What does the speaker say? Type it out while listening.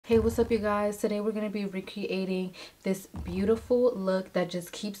Hey, what's up you guys? Today we're going to be recreating this beautiful look that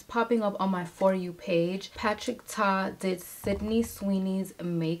just keeps popping up on my For You page. Patrick Ta did Sydney Sweeney's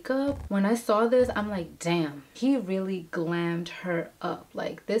makeup. When I saw this, I'm like, damn, he really glammed her up.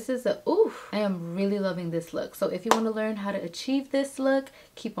 Like, this is a oof. I am really loving this look. So if you want to learn how to achieve this look,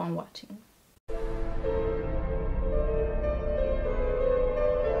 keep on watching.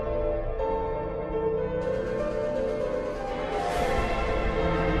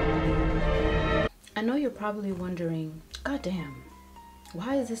 I know you're probably wondering, goddamn,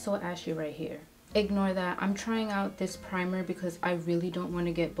 why is this so ashy right here? Ignore that. I'm trying out this primer because I really don't want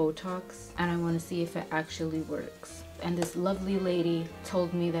to get Botox and I want to see if it actually works. And this lovely lady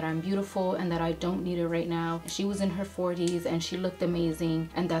told me that I'm beautiful and that I don't need it right now. She was in her 40s and she looked amazing,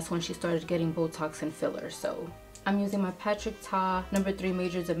 and that's when she started getting Botox and filler. So I'm using my Patrick Ta number 3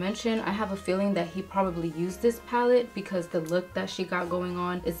 Major Dimension. I have a feeling that he probably used this palette because the look that she got going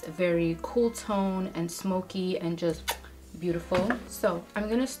on is very cool tone and smoky and just beautiful. So I'm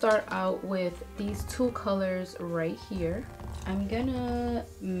gonna start out with these two colors right here. I'm gonna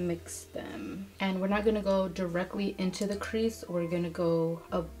mix them, and we're not gonna go directly into the crease, we're gonna go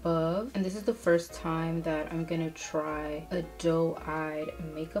above. And this is the first time that I'm gonna try a doe-eyed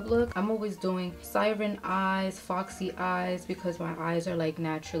makeup look. I'm always doing siren eyes, foxy eyes, because my eyes are like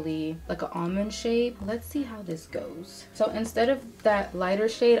naturally like an almond shape. Let's see how this goes. So instead of that lighter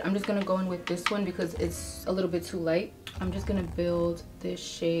shade, I'm just gonna go in with this one because it's a little bit too light. I'm just gonna build this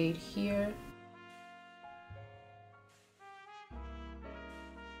shade here.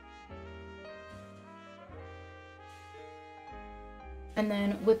 And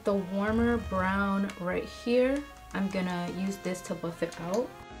then with the warmer brown right here, I'm gonna use this to buff it out.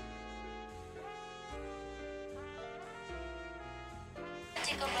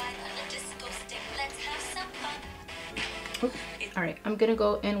 All right, I'm gonna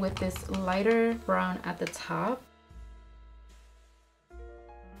go in with this lighter brown at the top.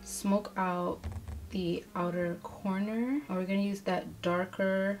 Smoke out the outer corner, and we're gonna use that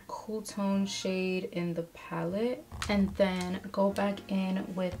darker cool tone shade in the palette, and then go back in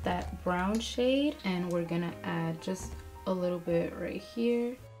with that brown shade, and we're gonna add just a little bit right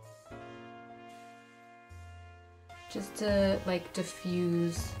here just to like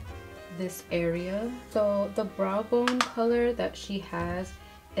diffuse this area. So the brow bone color that she has,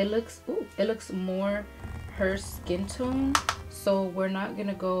 it looks more her skin tone. So we're not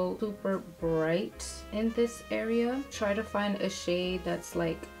gonna go super bright in this area. Try to find a shade that's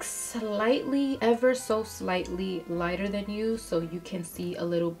like slightly, ever so slightly lighter than you, so you can see a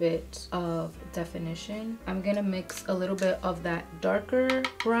little bit of definition. I'm gonna mix a little bit of that darker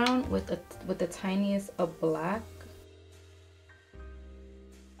brown with the tiniest of black.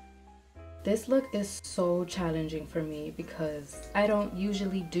 This look is so challenging for me because I don't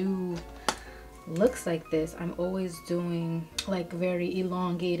usually do looks like this. I'm always doing like very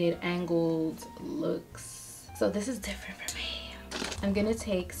elongated, angled looks. So this is different for me. I'm gonna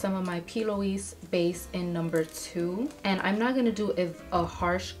take some of my P. Louise base in number 2, and I'm not gonna do a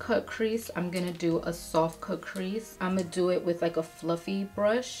harsh cut crease. I'm gonna do a soft cut crease. I'm gonna do it with like a fluffy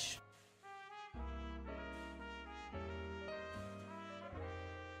brush.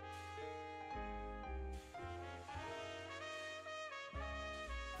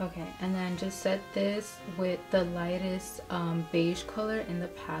 Okay, and then just set this with the lightest beige color in the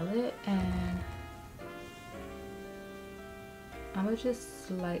palette, and I'm gonna just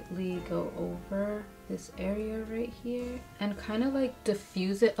slightly go over this area right here and kind of like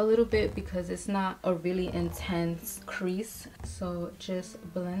diffuse it a little bit because it's not a really intense crease. So just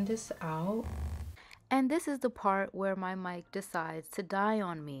blend this out. And this is the part where my mic decides to die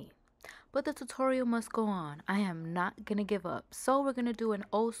on me. But the tutorial must go on. I am not gonna give up. So we're gonna do an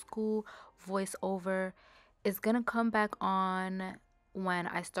old school voiceover. It's gonna come back on when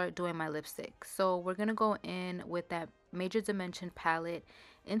I start doing my lipstick. So we're gonna go in with that Major Dimension palette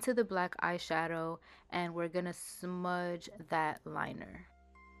into the black eyeshadow, and we're gonna smudge that liner.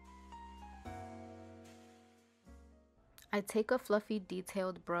 I take a fluffy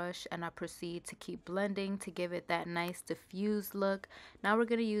detailed brush and I proceed to keep blending to give it that nice diffused look. Now we're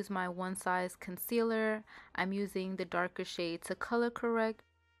going to use my One Size concealer. I'm using the darker shade to color correct.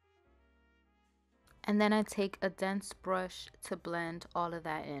 And then I take a dense brush to blend all of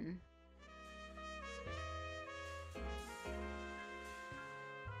that in.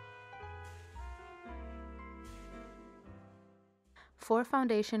 For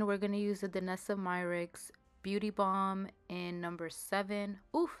foundation, we're going to use the Danessa Myricks Beauty Balm in number 7.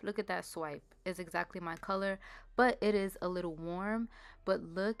 Oof, look at that swipe. It's exactly my color, but it is a little warm. But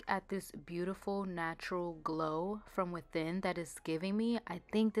look at this beautiful natural glow from within that is giving me. I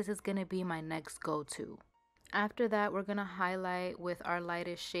think this is going to be my next go-to. After that, we're going to highlight with our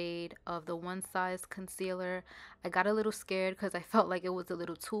lightest shade of the One Size concealer. I got a little scared because I felt like it was a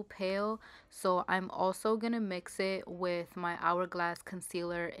little too pale. So I'm also going to mix it with my Hourglass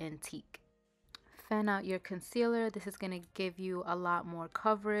concealer in Teak. Fan out your concealer. This is going to give you a lot more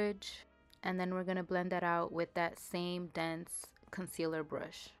coverage. And then we're going to blend that out with that same dense concealer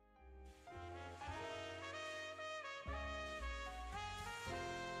brush.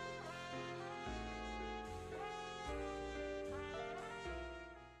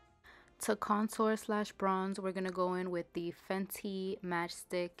 To contour / bronze, we're going to go in with the Fenty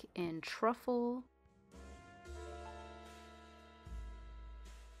Matchstick in Truffle.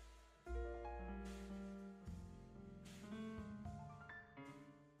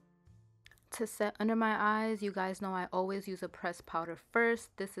 To set under my eyes, you guys know I always use a pressed powder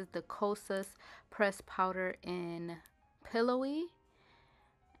first. This is the Kosas pressed powder in Pillowy.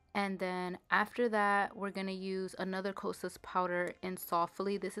 And then after that, we're going to use another Kosas powder in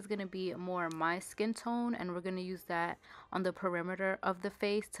Softly. This is going to be more my skin tone, and we're going to use that on the perimeter of the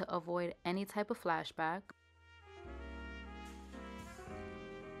face to avoid any type of flashback.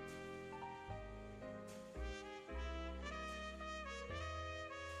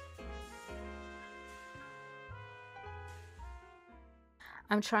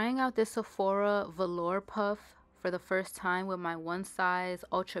 I'm trying out this Sephora Velour Puff for the first time with my One Size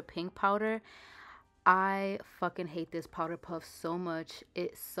Ultra Pink powder. I fucking hate this powder puff so much.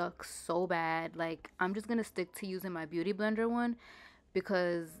 It sucks so bad. Like, I'm just gonna stick to using my Beauty Blender one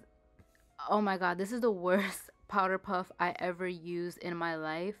because, oh my god, this is the worst powder puff I ever used in my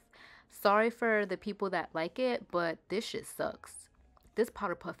life. Sorry for the people that like it, but this shit sucks. This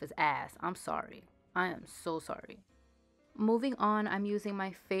powder puff is ass. I'm sorry. I am so sorry. Moving on, I'm using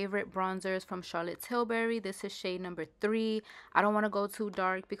my favorite bronzers from Charlotte Tilbury. This is shade number 3. I don't want to go too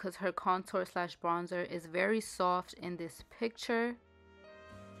dark because her contour / bronzer is very soft in this picture.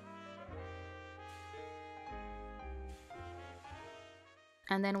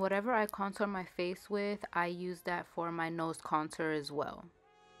 And then whatever I contour my face with, I use that for my nose contour as well.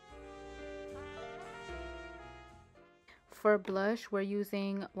 For blush, we're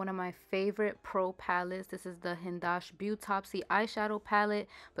using one of my favorite pro palettes. This is the Hindash Beautopsy eyeshadow palette,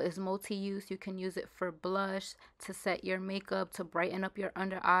 but it's multi-use. You can use it for blush, to set your makeup, to brighten up your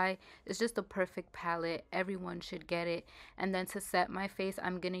under eye. It's just a perfect palette. Everyone should get it. And then to set my face,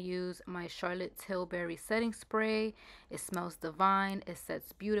 I'm going to use my Charlotte Tilbury setting spray. It smells divine. It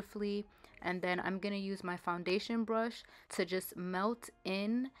sets beautifully. And then I'm going to use my foundation brush to just melt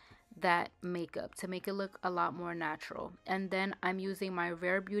in that makeup to make it look a lot more natural. And then I'm using my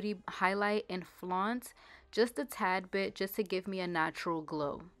Rare Beauty highlight in Flaunt, just a tad bit, just to give me a natural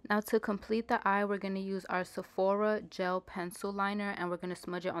glow. Now to complete the eye, we're going to use our Sephora gel pencil liner, and we're going to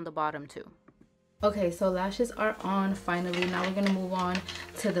smudge it on the bottom too. Okay, so lashes are on finally. Now we're gonna move on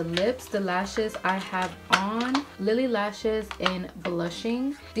to the lips. The lashes I have on Lily Lashes in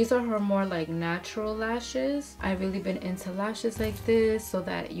Blushing. These are her more like natural lashes. I've really been into lashes like this so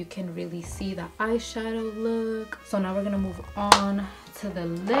that you can really see the eyeshadow look. So now we're gonna move on to the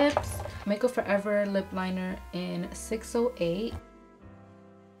lips. Makeup Forever lip liner in 608.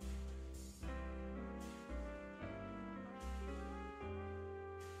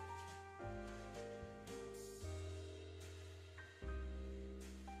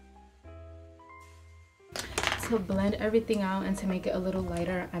 To blend everything out and to make it a little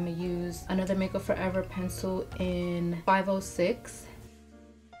lighter, I'm gonna use another Makeup Forever pencil in 506.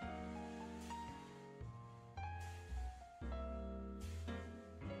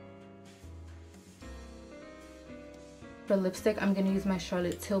 For lipstick, I'm gonna use my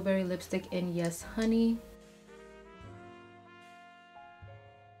Charlotte Tilbury lipstick in Yes Honey.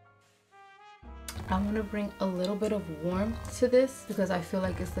 I want to bring a little bit of warmth to this because I feel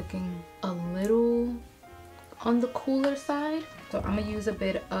like it's looking a little on the cooler side. So I'm gonna use a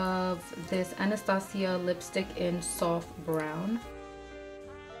bit of this Anastasia lipstick in Soft Brown.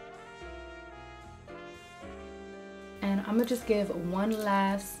 And I'm gonna just give one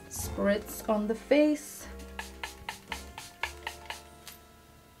last spritz on the face.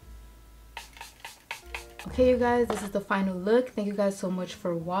 Okay, you guys, this is the final look. Thank you guys so much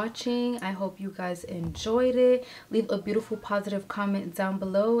for watching. I hope you guys enjoyed it. Leave a beautiful positive comment down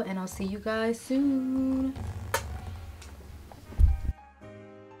below, and I'll see you guys soon.